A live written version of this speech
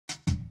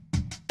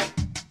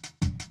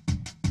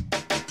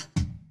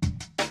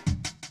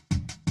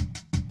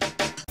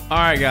All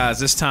right, guys,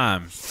 it's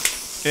time.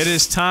 It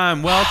is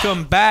time.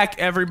 Welcome back,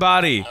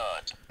 everybody.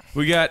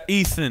 We got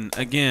Ethan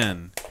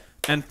again.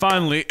 And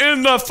finally,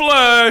 in the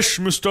flesh,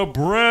 Mr.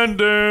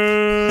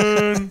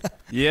 Brandon.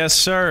 Yes,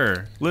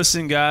 sir.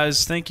 Listen,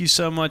 guys, thank you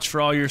so much for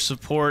all your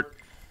support.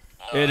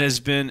 It has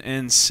been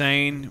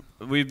insane.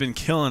 We've been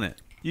killing it.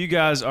 You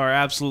guys are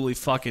absolutely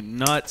fucking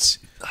nuts.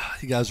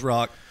 You guys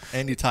rock.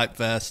 And you type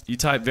fast. You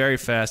type very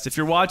fast. If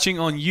you're watching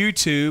on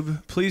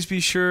YouTube, please be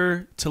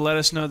sure to let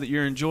us know that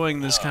you're enjoying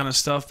this kind of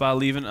stuff by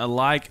leaving a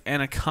like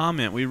and a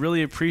comment. We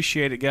really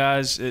appreciate it,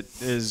 guys. It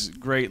is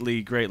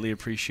greatly, greatly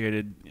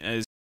appreciated.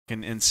 It's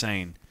fucking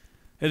insane.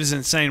 It is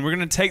insane. We're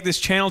going to take this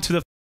channel to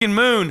the fucking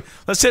moon.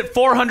 Let's hit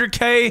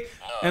 400K,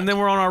 and then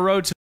we're on our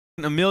road to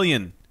a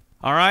million.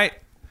 All right?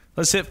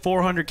 Let's hit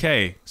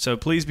 400K. So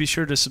please be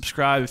sure to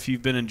subscribe if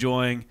you've been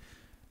enjoying,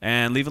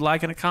 and leave a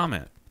like and a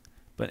comment.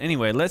 But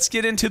anyway, let's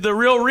get into the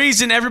real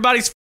reason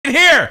everybody's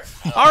here.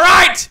 All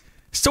right?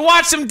 It's to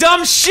watch some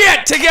dumb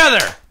shit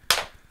together.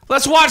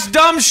 Let's watch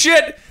dumb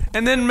shit,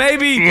 and then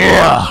maybe,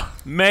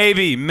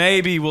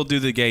 maybe we'll do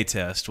the gay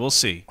test. We'll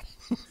see.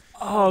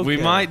 Okay. We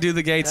might do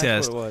the gay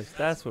test.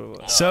 That's what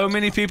it was. So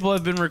many people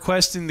have been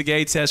requesting the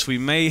gay test. We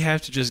may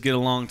have to just get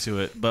along to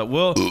it, but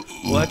we'll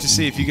have to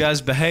see. If you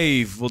guys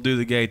behave, we'll do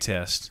the gay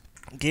test.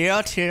 Gay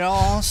test.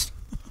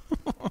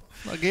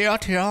 Gay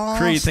test.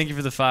 Creed, thank you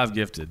for the 5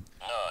 gifted.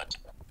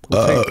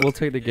 We'll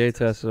take the gay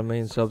test at a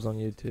million subs on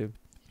YouTube.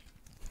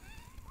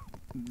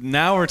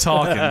 Now we're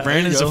talking.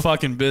 Brandon's a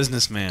fucking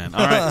businessman.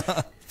 All right,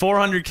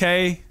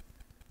 400K.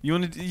 You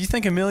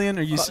think a million,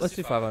 or you? Let's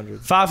do 500.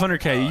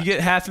 500K. You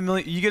get half a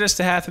million. You get us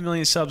to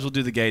 500,000 subs. We'll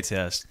do the gay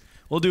test.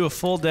 We'll do a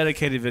full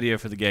dedicated video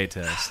for the gay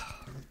test.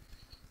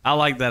 I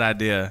like that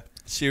idea.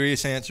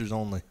 Serious answers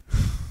only.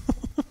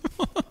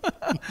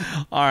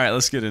 All right,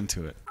 let's get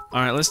into it.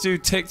 All right, let's do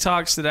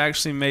TikToks that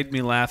actually made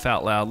me laugh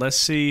out loud. Let's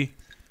see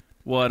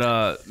what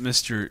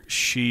Mr.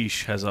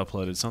 Sheesh has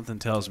uploaded. Something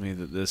tells me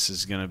that this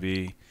is going to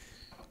be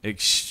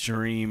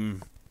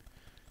extreme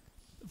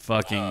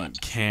fucking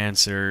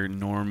cancer,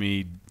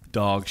 normie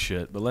dog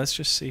shit. But let's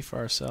just see for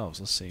ourselves.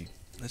 Let's see.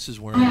 This is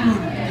where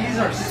These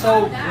are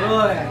so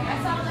good.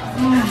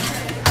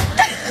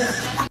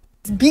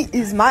 This beat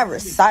is my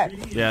recital.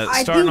 Yeah,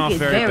 starting off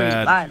very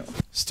bad. Vital.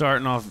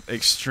 Starting off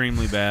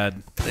extremely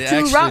bad. They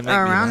actually rock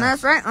around,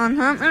 that's right. Here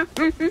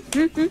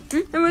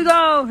we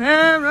go.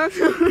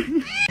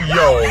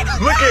 Yo,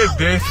 look at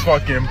this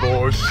fucking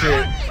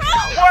bullshit.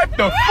 What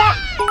the fuck?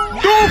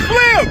 Do a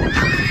flip!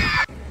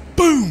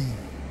 boom.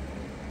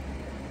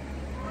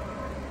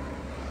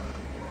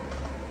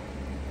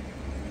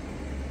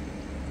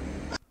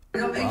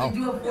 I'll make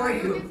you do it for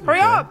you. Hurry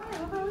up!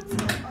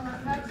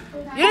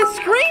 You didn't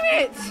scream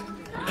it!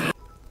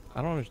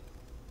 I don't understand.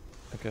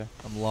 Okay.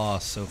 I'm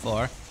lost so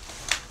far.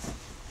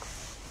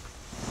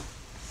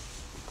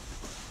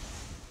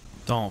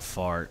 Don't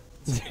fart.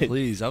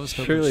 Please, I was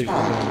hoping. Surely.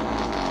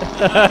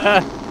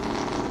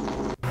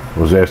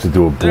 Was asked to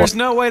do a blood. There's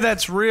no way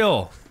that's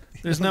real.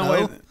 There's no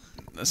way.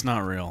 That's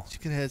not real. You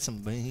could have had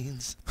some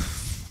beans.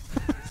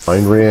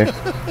 Mind react.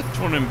 It's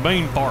one of them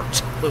bean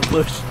parts.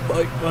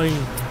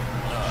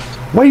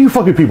 Why you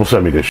fucking people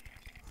send me this?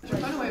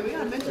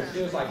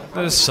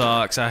 This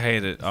sucks. I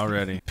hate it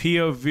already.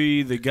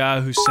 POV, the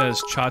guy who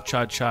says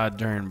cha-cha-cha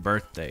during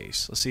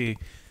birthdays. Let's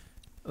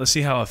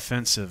see how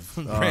offensive.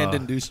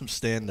 Brandon, do some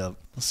stand-up.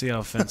 Let's see how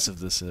offensive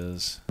this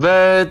is.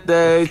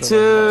 Birthday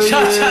to you.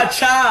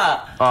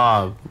 Cha-cha-cha!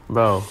 Oh,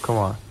 bro, come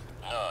on.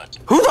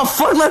 Who the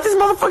fuck let this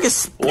motherfucker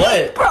speak?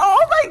 What? Bro,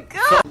 oh my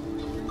god!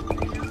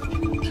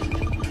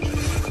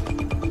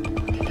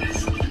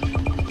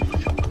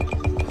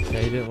 Yeah,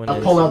 he didn't win. I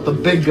pull out the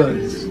big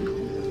guns.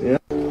 Yeah.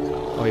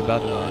 Oh, he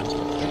about to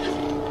win.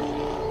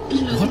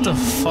 What the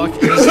fuck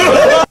is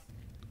that?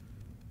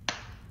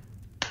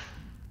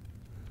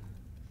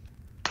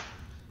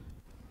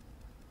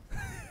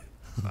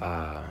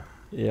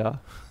 Yeah.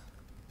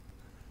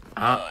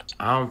 I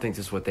don't think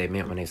that's what they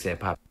meant when they said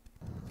pop.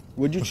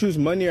 Would you choose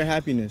money or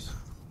happiness?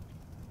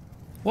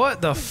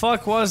 What the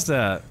fuck was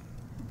that?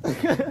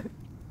 I'm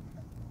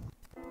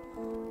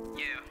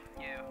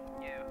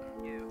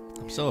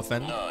so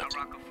offended.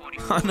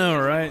 I know,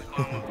 right?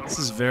 This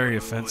is very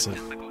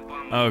offensive.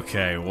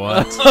 Okay,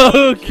 what?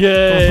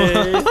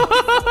 Okay.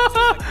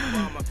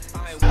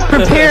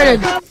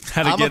 Prepared.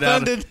 How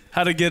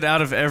to get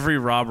out of every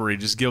robbery?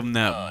 Just give them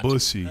that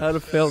pussy. How to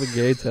fail the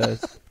gay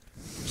test.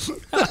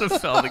 How to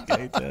fail the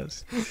gay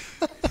test.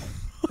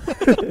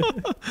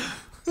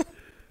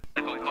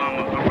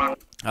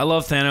 I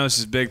love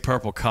Thanos' big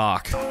purple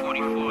cock.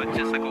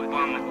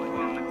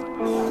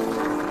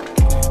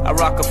 I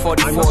rock a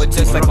 44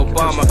 just like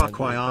Obama. Fuck,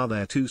 why are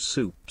there 2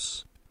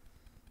 soups?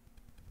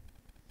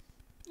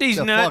 These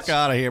Get the nuts. fuck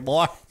out of here,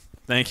 boy.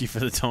 Thank you for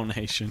the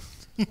donation.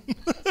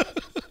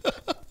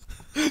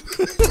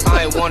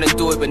 I ain't wanna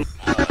do it, but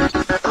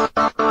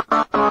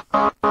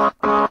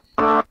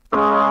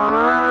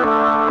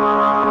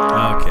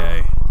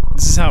okay.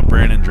 This is how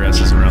Brandon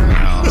dresses around the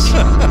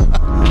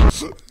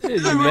house.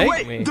 Dude, you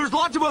make me. There's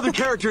lots of other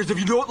characters if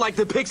you don't like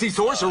the Pixie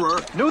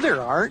Sorcerer. No, there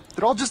aren't.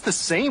 They're all just the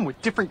same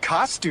with different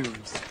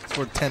costumes. It's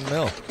worth 10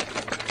 mil.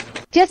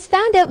 Just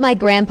found out my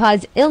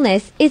grandpa's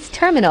illness is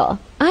terminal.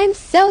 I'm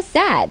so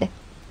sad.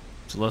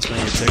 So let's make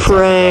it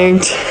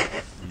Pranked.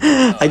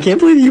 I can't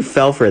believe you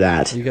fell for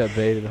that. You got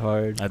baited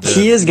hard.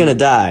 He is gonna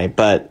die,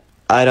 but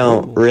I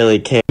don't really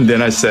care.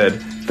 Then I said,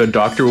 the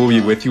doctor will be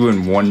with you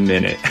in 1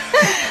 minute.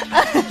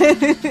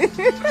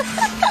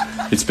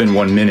 It's been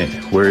 1 minute.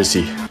 Where is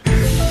he?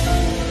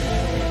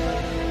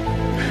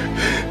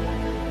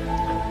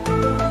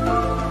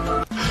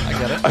 I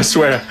got it. I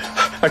swear,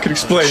 I could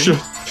explain.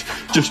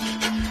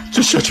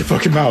 Just shut your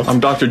fucking mouth. I'm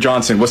Dr.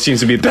 Johnson. What seems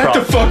to be the problem?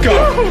 Back the fuck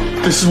up!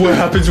 This is what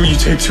happens when you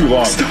take too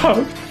long. Stop.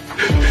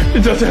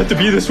 It doesn't have to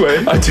be this way.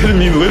 I didn't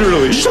mean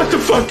literally. Shut the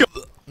fuck up!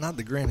 Not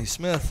the Granny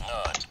Smith.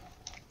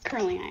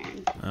 Curling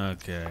iron.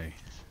 Okay.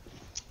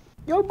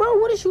 Yo, bro,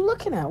 what is you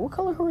looking at? What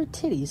color were her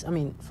titties? I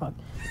mean, fuck.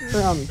 Her,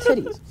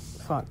 titties.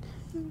 Fuck.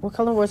 What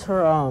color was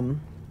her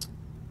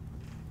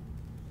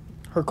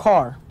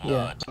car?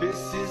 Yeah. This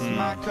is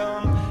my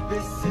cum.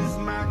 This is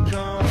my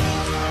cum.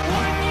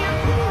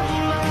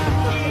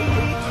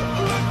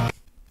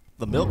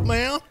 The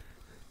milkman?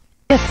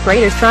 Fifth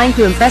graders trying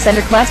to impress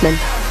underclassmen.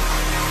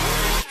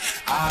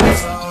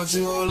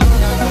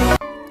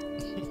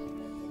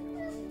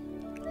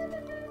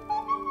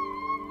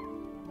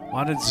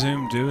 Why did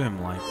Zoom do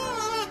him like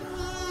this?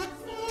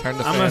 Turn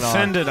the I'm fan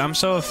offended. I'm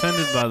so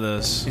offended by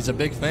this. He's a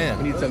big fan.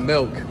 We need some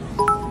milk.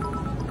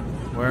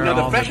 Where No,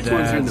 the all freshest the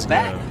ones are in the dads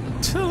back.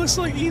 go? It looks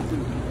like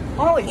Ethan.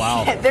 Holy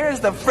Wow. shit, there's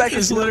the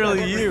freshest. It's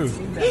literally you.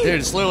 Dude,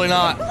 it's literally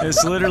not.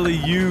 It's literally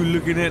you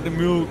looking at the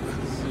milk.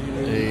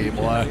 Hey,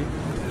 boy.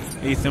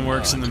 Ethan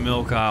works in the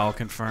milk aisle,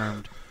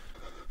 confirmed.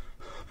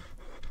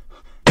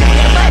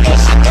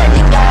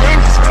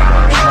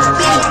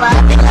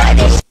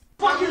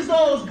 Fuck is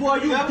those, boy?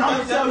 You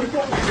dumb son.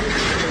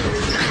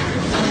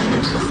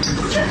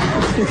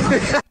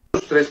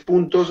 Los 3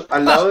 puntos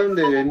al lado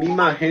de mi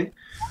imagen,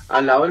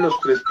 al lado de los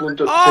 3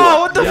 puntos.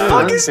 Oh, what the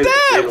fuck is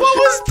that? What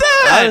was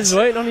that? I was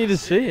waiting on you to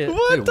see it.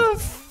 What the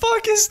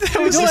fuck is that?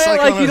 Dude, Was don't this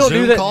act like like on you a don't do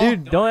Zoom that, call?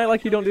 dude. Don't act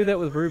like you don't do that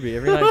with Ruby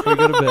every night before you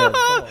go to bed. Come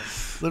on.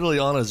 Literally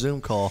on a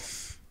Zoom call.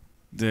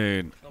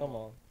 Dude, Come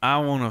on. I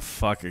want to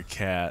fuck a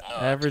cat.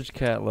 Average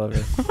cat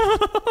lover.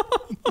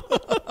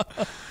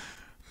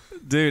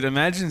 Dude,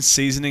 imagine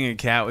seasoning a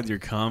cat with your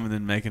cum and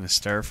then making a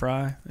stir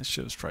fry. That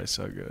shit was probably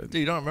so good. Dude,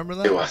 you don't remember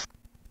that?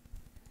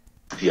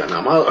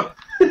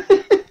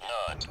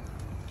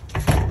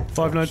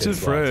 Five Nights at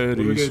Freddy's.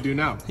 What are we gonna do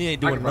now? He ain't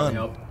doing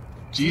none.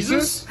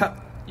 Jesus?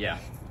 Yeah.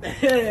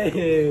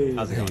 Hey,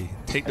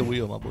 take the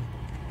wheel, my boy.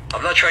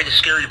 I'm not trying to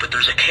scare you, but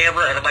there's a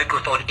camera and a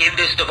microphone in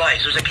this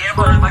device. There's a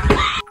camera and a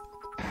microphone.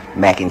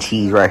 Mac and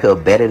cheese right here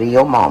better than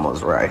your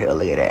mama's right here.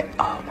 Look at that.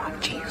 Oh my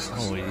Jesus.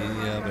 Oh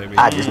yeah, baby.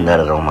 I just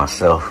nutted on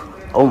myself.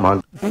 Oh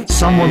my.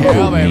 Someone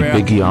called me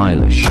Biggie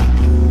Eilish.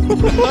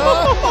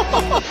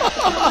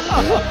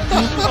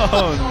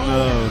 Oh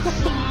no.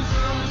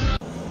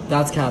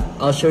 That's cap.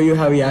 I'll show you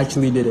how he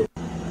actually did it.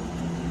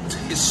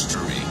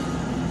 History.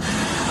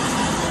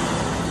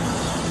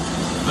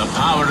 The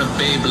power of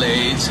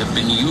Beyblades have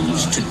been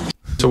used to.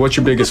 So what's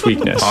your biggest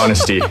weakness?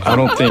 Honesty. I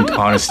don't think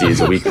honesty is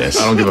a weakness.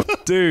 I don't give a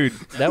dude.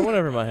 That went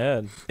over my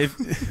head.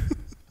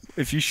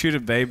 If you shoot a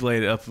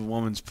Beyblade up a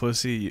woman's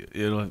pussy,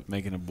 it'll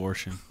make an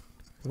abortion.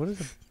 What is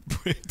it?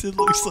 Brandon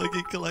looks like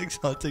he collects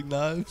hunting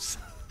knives.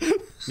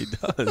 He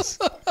does.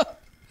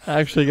 I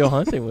actually go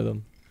hunting with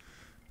him.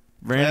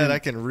 Brandon, Man, I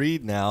can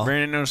read now.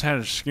 Brandon knows how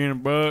to skin a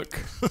buck.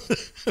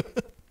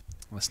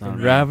 That's not a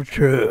drive a meme.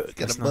 truck.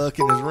 Got a buck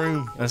in his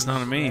room. That's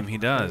not a meme. He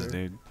does,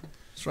 dude.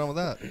 What's wrong with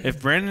that?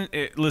 If Brandon,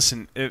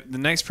 listen, if the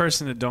next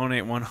person to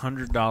donate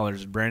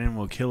 $100, Brandon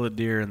will kill a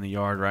deer in the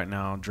yard right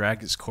now,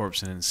 drag its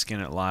corpse in, and skin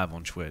it live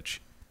on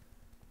Twitch.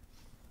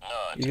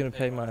 You gonna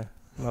pay my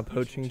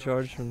poaching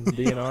charge from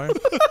DNR?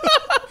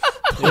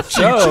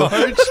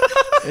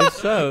 If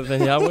so,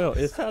 then yeah, I will.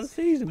 It's out of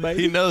season,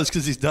 baby. He knows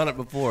because he's done it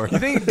before. You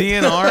think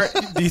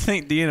DNR? Do you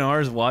think DNR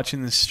is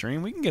watching this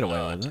stream? We can get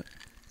away with it.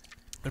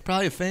 They're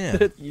probably a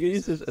fan. You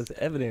use this as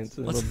evidence.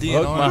 What's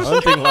DNR? DNR? My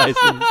hunting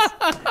license.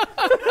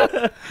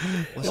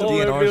 What's I'll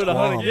never be able to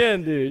hunt qualm?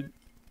 again, dude.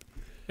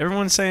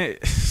 Everyone's saying,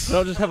 I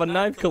don't just have a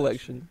knife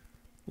collection.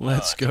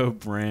 let's go,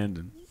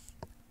 Brandon.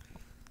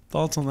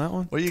 Thoughts on that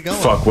one? Where you going?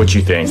 fuck what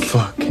you think.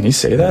 Fuck, can you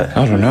say that?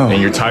 I don't know.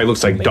 And your tie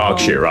looks like dog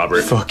shit,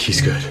 Robert. Fuck,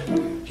 he's good.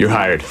 You're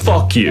hired.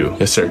 Fuck you.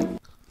 Yes, sir.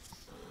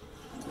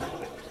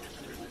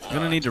 I'm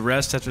gonna need to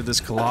rest after this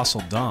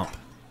colossal dump.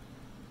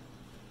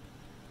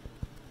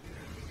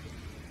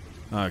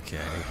 Okay.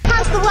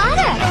 How's the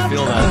water? I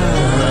feel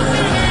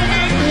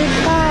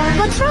that.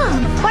 What's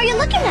wrong? Why are you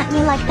looking at me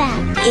like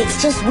that?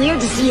 It's just weird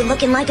to see you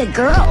looking like a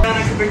girl. What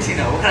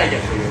can I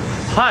get for you?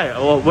 Hi,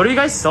 what do you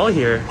guys sell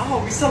here?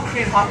 Oh, we sell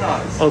Korean hot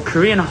dogs. Oh,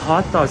 Korean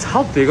hot dogs.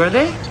 How big are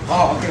they?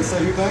 Oh, okay, so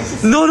you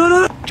guys...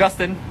 No.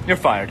 Justin, you're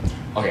fired.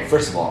 Okay,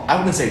 first of all, I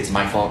wouldn't say it's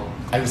my fault.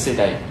 I would say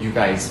that you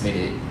guys made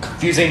it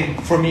confusing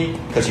for me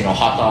because, you know,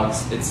 hot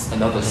dogs, it's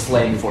another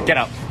slang for... Get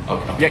out.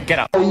 Okay. Yeah, get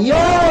out.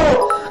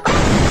 Yo!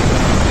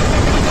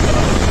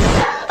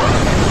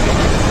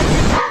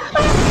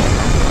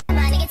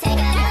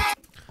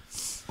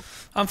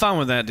 I'm fine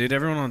with that, dude.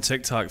 Everyone on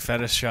TikTok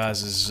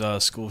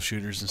fetishizes school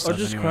shooters and stuff. Or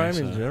just anyway, crime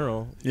so. in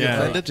general.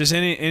 Yeah, just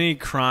any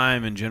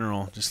crime in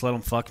general. Just let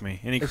them fuck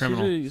me. Any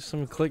criminal. Usually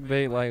some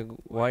clickbait like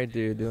white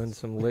dude doing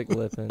some lick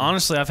lipping.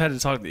 Honestly, I've had to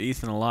talk to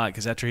Ethan a lot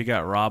because after he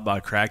got robbed by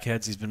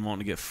crackheads, he's been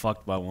wanting to get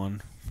fucked by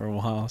one for a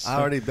while. So. I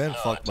already been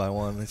fucked by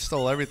one. They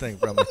stole everything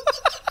from me.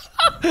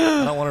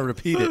 I don't want to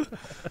repeat it.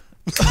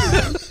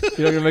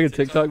 You're not gonna make a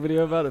TikTok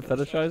video about it,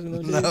 fetishizing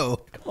them? No.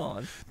 Come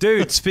on,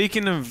 dude.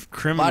 Speaking of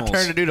criminals, my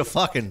turn to do the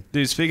fucking.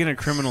 Dude, speaking of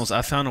criminals,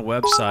 I found a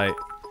website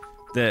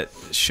that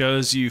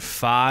shows you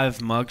 5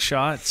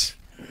 mugshots,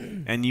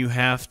 and you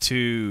have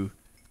to,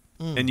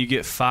 and you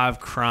get 5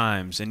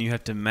 crimes, and you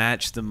have to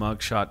match the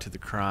mugshot to the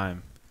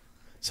crime.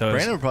 So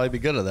Brandon would probably be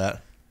good at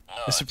that.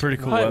 It's a pretty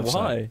cool website.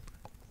 Why?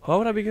 Why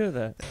would I be good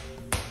at that?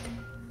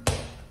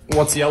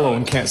 What's yellow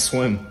and can't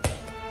swim?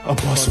 A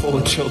bus full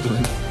of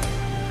children.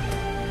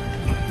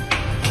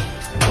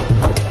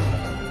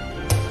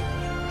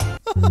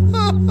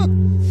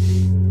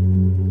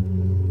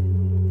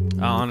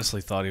 I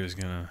honestly thought he was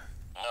gonna.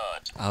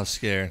 I was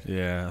scared.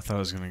 Yeah, I thought he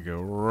was gonna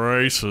go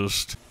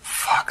racist.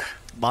 Fuck.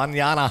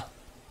 Manana.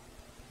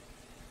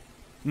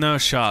 No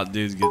shot,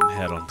 dude's getting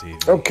head on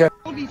TV. Okay.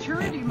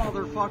 Eternity,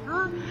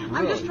 motherfucker.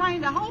 I'm just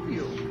trying to help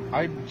you.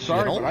 I'm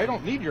sorry, but I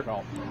don't need your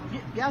help.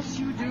 Yes,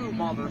 you do,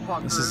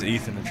 motherfucker. This is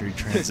Ethan as he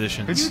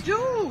transitions.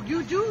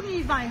 You do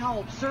need my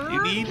help, sir.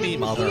 You need me,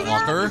 Can you see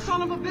that, motherfucker. you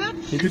son of a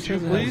bitch? Could you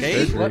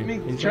please let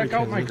me check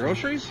out my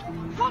groceries?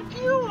 Fuck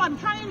you! I'm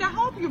trying to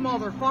help you,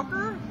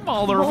 motherfucker.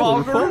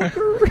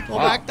 Motherfucker. Go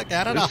back to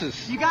Canada.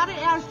 You gotta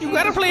ask. You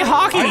gotta play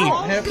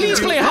hockey.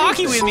 Please play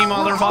hockey with me,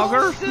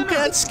 motherfucker. You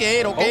can't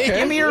skate, okay?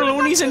 Give me your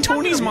loonies and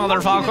toonies,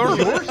 motherfucker.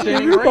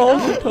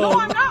 No,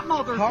 I'm not,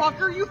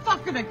 motherfucker. You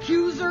fucking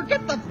accuser.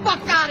 Get the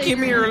fuck out of here. Give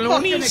me your you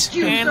loonies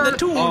fucking and the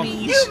accuser.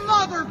 toonies. You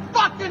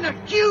motherfucking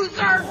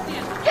accuser.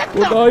 Get the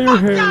With all your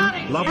fuck hair. out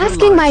of here.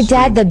 Asking my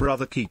dad the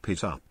brother, keep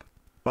it up.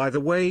 By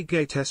the way,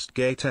 gay test,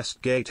 gay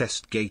test, gay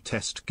test, gay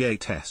test, gay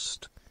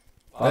test.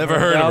 Never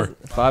heard of her.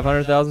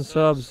 500,000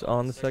 subs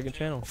on the second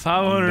channel.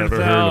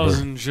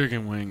 500,000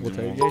 chicken wings. We'll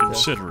take We'll it.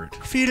 consider it.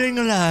 Feeling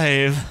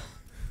alive.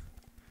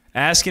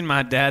 Asking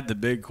my dad the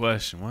big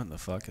question. What the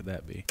fuck could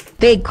that be?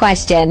 big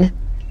question.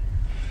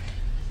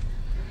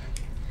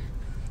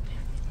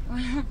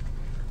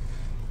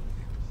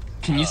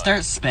 Can you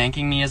start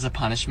spanking me as a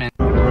punishment?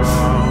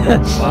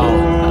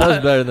 Wow. That was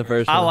better than the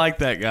first one. I like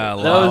that guy a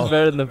lot. That was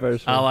better than the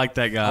first one. I like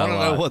that guy I a don't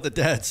lot. know what the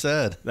dad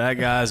said. That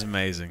guy's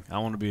amazing. I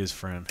want to be his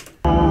friend.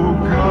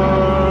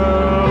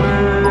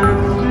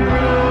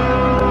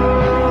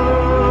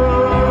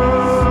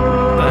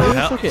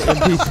 He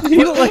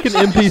looked like an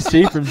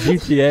NPC from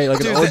GTA, like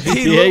an old GTA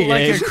he looked game.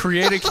 like a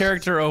creative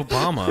character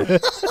Obama.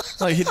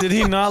 Like, did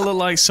he not look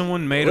like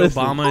someone made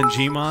Obama in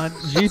Gmod?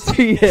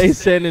 GTA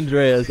San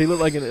Andreas. He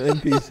looked like an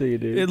NPC,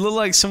 dude. It looked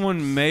like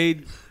someone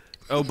made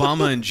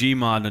Obama in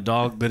Gmod and a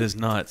dog bit his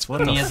nuts. What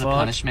the Me as a fuck?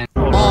 punishment.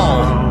 Did it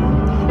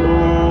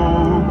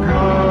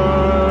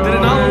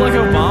not look like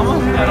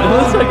Obama at It all?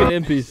 looks like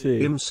an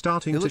NPC. Him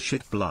starting to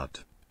shit blood.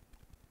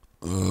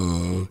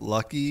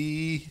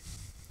 Lucky.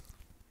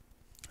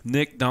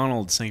 Nick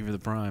Donald, thank you for the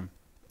prime.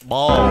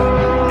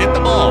 Ball. Hit the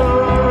ball.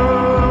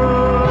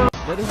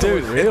 That is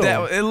Dude, real.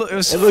 it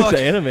was It looks fucking-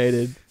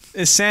 animated.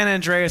 It's San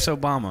Andreas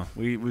Obama.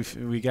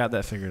 We got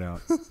that figured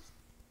out.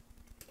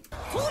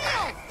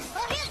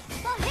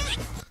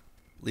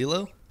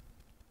 Lilo?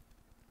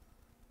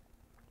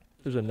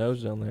 There's a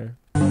nose down there.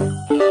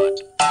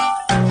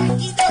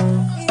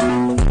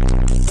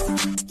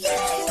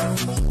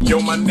 Yo,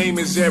 my name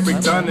is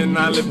Eric Dunn and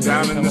I live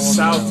down in the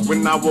south.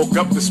 When I woke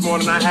up this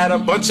morning, I had a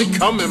bunch of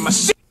cum in my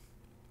shit.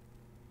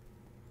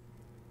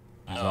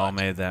 We all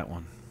made that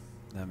one.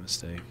 That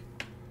mistake.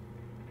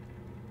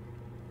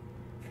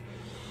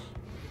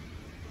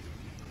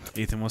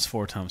 Ethan, what's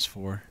 4 times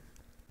 4?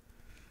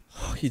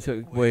 Oh, he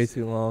took way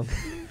too long.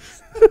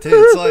 Dude,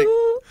 it's like...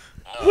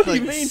 What do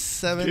like you mean,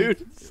 7...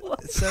 dude?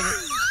 7...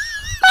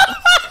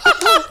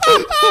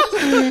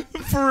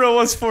 For real,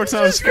 what's 4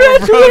 times 4,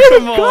 bro?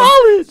 Come on.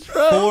 College,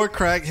 bro. 4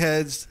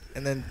 crackheads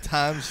and then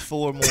times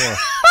 4 more.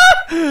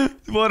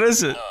 What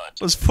is it?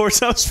 What's 4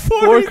 times 4?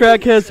 4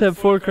 crackheads have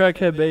 4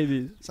 crackhead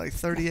babies. It's like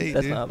 38,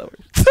 That's dude. not how that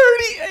works.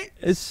 38?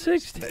 It's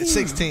 16. It's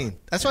 16.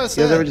 That's what I You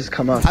said. guys ever just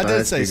come I outside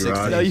did say to your 16.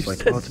 garage? No, you It's like,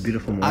 said oh, it's a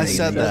beautiful morning. I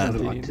said You that. have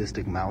an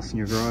autistic mouse in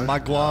your garage. My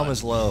Guam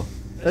is low.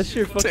 That's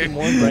your fucking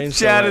one brain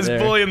cell Chad right is there.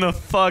 bullying the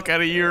fuck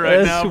out of you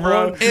right That's now,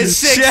 bro. one- It's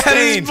 16. Chad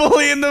is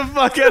bullying the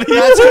fuck out of you.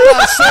 That's what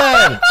I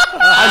said.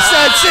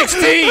 I said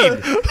 16.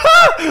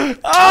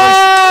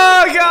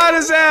 Oh, got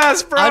his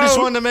ass, bro. I just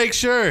wanted to make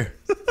sure.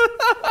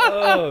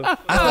 Oh,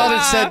 I thought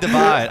it said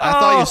divide. I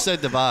thought you said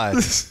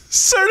divide.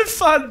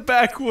 Certified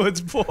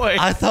backwoods boy.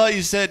 I thought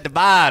you said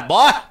divide,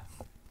 boy.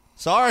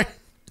 Sorry.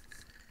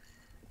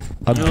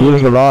 I'm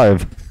feeling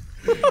alive.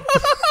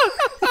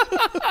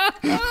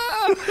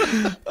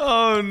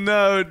 Oh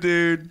no,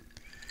 dude.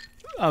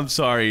 I'm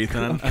sorry,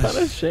 Ethan. I'm kind of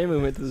ashamed we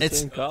went to the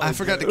same college. I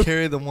forgot to bro.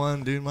 carry the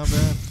one, dude. My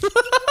bad.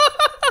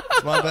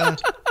 It's my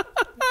bad.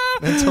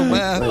 Mental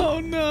math. Oh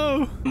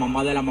no.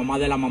 Mamá de la mamá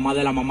de la mamá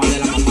de la mamá de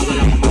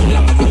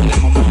la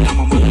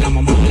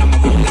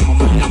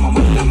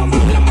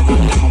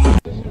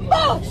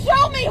Oh,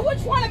 show me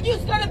which one of you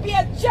is gonna be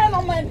a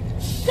gentleman.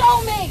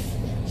 Show me.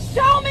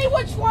 Show me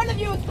which one of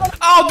you is gonna.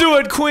 I'll do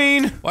it,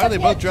 Queen. Why are they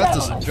both dressed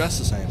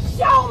the same?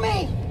 Show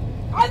me.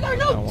 Are there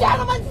no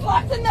gentlemen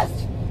left in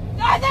this?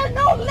 Are there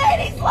no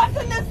ladies left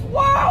in this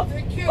world?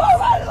 Move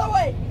out of the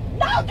way.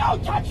 No,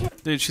 don't touch her.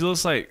 Dude, she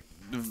looks like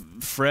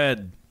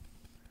Fred.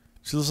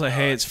 She looks like,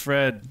 hey, it's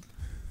Fred.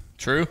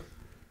 True.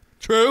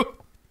 True.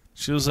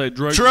 She looks like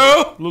Drake.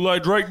 True. Look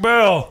like Drake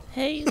Bell.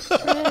 Hey,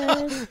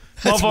 Fred.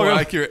 That's more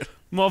accurate.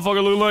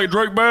 Motherfucker look like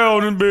Drake Bell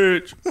in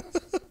this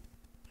bitch.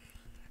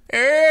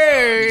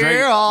 Hey,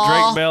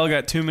 Drake Bell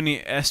got too many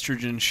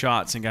estrogen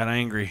shots and got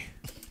angry.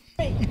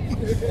 Move!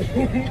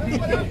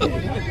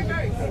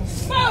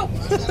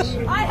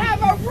 I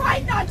have a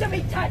right not to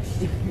be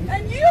touched,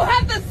 and you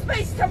have the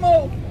space to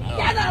move.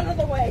 Get out of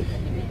the way.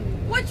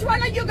 Which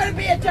one are you going to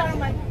be a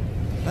gentleman?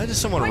 Imagine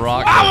someone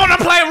rock. I want to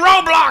play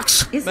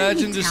Roblox.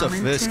 Imagine just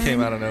talented? A fist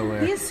came out of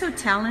nowhere. He is so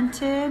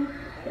talented.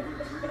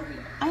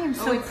 I am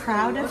so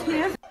proud of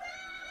him.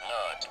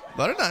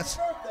 Butternut's.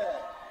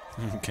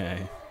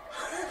 Okay.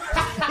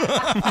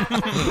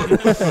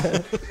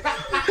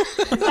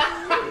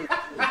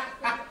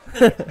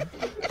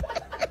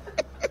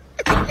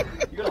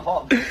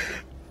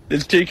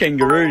 There's two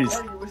kangaroos.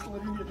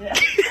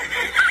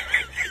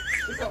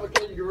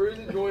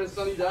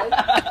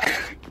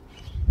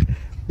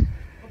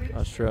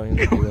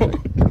 Australians do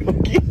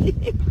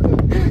that.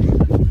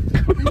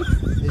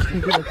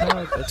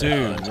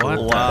 Dude, what?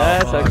 Wow.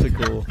 That's actually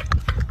cool.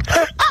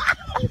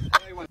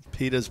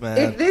 PETA's mad.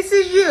 If this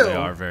is you, They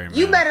are very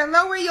you mad. better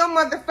lower your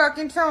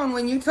motherfucking tone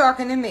when you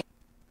talking to me.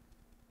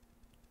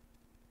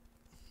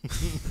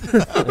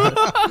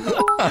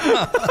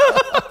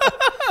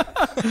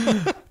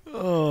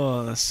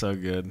 Oh, that's so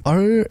good.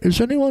 Is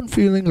anyone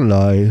feeling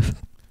alive?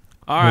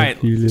 All right,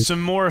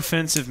 some more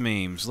offensive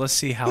memes. Let's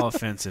see how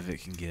offensive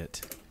it can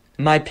get.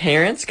 My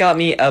parents got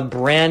me a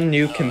brand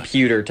new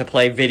computer to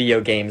play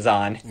video games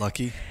on.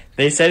 Lucky.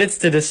 They said it's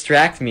to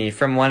distract me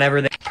from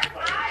whenever they...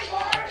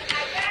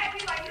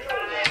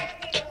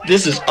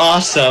 This is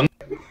awesome.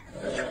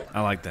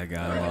 I like that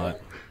guy a lot.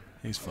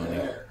 He's funny.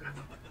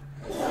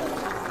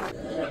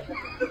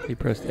 He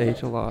pressed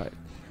H a lot.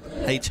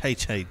 H.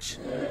 CH.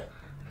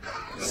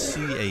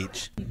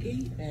 H.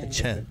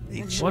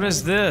 What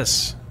is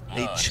this?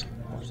 H.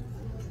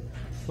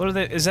 What are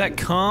they? Is that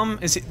cum?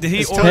 Is it? Did he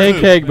It's order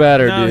pancake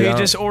batter, No, dude. he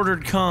just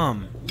ordered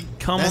cum.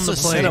 Cum That's on the a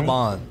plate.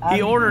 Cinnabon.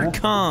 He ordered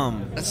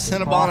cum. That's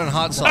Cinnabon and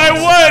hot sauce. Hey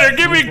waiter,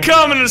 give me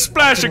cum and a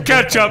splash of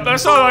ketchup.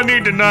 That's all I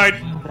need tonight.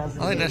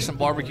 I think that's some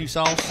barbecue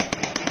sauce.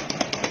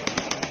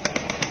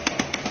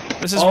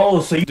 This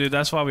is dude.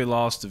 That's why we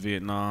lost to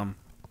Vietnam.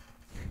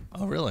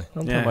 Oh really?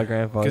 Don't tell my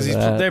grandfather Because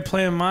that. they're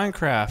playing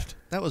Minecraft.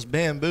 That was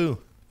bamboo.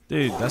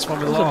 Dude, that's why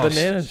we It was lost. a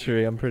banana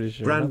tree, I'm pretty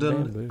sure. not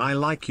Brandon, bamboo. I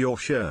like your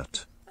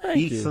shirt. Thank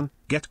Ethan, you.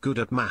 get good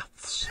at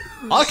maths.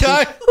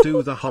 Okay.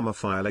 Do the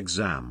homophile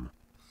exam.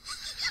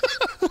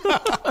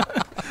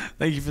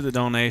 Thank you for the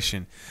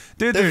donation,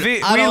 dude. Dude,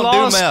 we I don't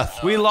lost. do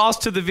meth. We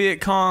lost to the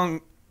Viet Cong.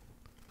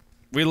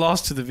 We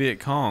lost to the Viet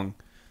Cong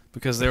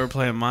because they were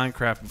playing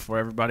Minecraft before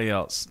everybody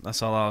else.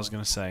 That's all I was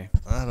gonna say.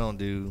 I don't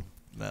do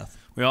meth.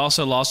 We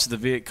also lost to the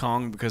Viet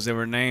Cong because they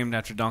were named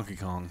after Donkey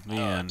Kong. The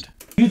end.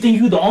 You think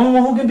you the only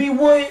one who can be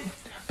what?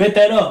 Bet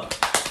that up.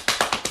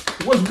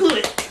 What's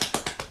good?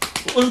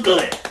 What's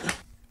good?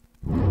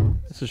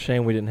 It's a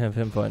shame we didn't have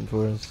him fighting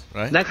for us.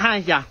 Right? 来看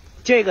一下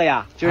这个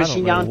呀，就是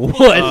新疆。 What's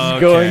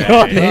going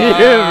on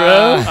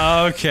here,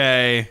 bro?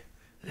 Okay.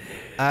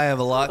 I have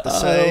a lot to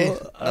say.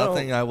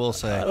 Nothing I will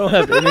say. I don't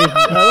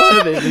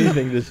have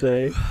anything to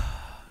say.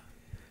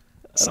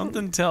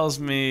 Something tells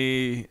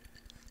me.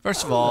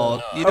 First of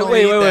all, you don't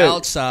eat the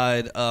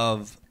outside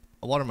of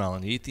a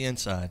watermelon. You eat the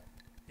inside.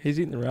 He's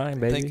eating the rind,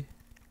 baby.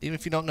 Even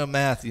if you don't know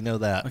math, you know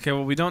that. Okay,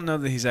 well, we don't know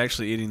that he's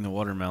actually eating the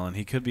watermelon.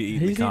 He could be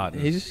eating the cotton.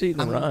 He's just eating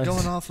the I'm rind.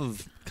 going off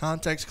of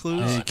context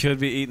clues. He could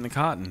be eating the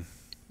cotton.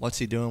 What's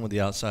he doing with the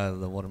outside of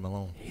the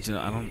watermelon?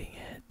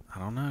 I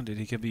don't know, dude.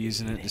 He could be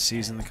using it to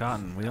season the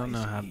cotton. We don't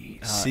know how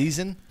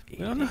season. We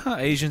don't know how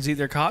Asians eat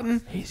their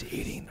cotton. He's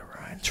eating the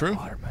rind. True.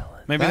 Watermelon.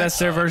 Maybe that's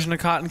their version of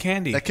cotton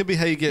candy. That could be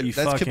how you get. You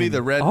That could be fucking-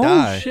 the red Oh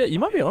dye. shit! You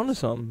might be onto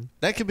something.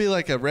 That could be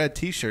like a red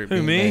T-shirt. Who,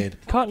 being me? Made.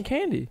 Cotton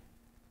candy.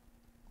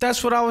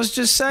 That's what I was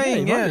just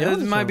saying. Yeah, Yeah, you might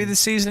be it might be onto the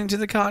seasoning to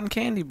the cotton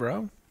candy,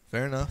 bro.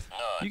 Fair enough.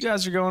 You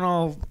guys are going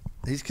all.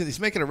 He's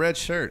making a red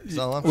shirt. That's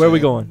all I'm Where are we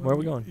saying. going? Where are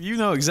we going? You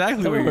know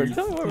exactly Tell me where where- you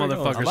tell me where we're going.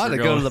 motherfuckers I'm about are to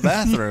go going. to the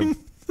bathroom.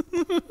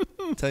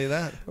 I'll tell you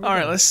that. All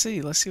right, let's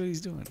see. Let's see what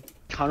he's doing.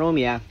 肠肉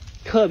面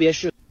特别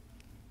适。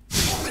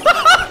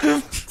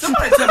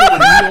 Somebody tell me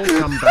when you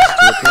all come back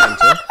to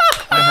Atlanta.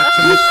 I had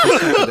to miss the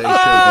Saturday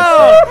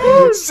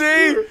show this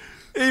See,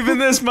 even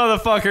this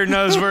motherfucker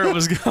knows where it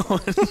was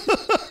going.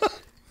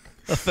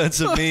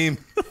 Offensive meme.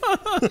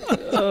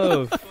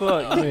 Oh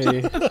fuck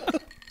me!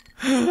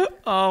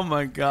 Oh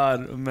my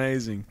god,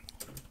 amazing.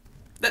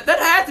 That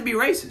had to be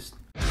racist.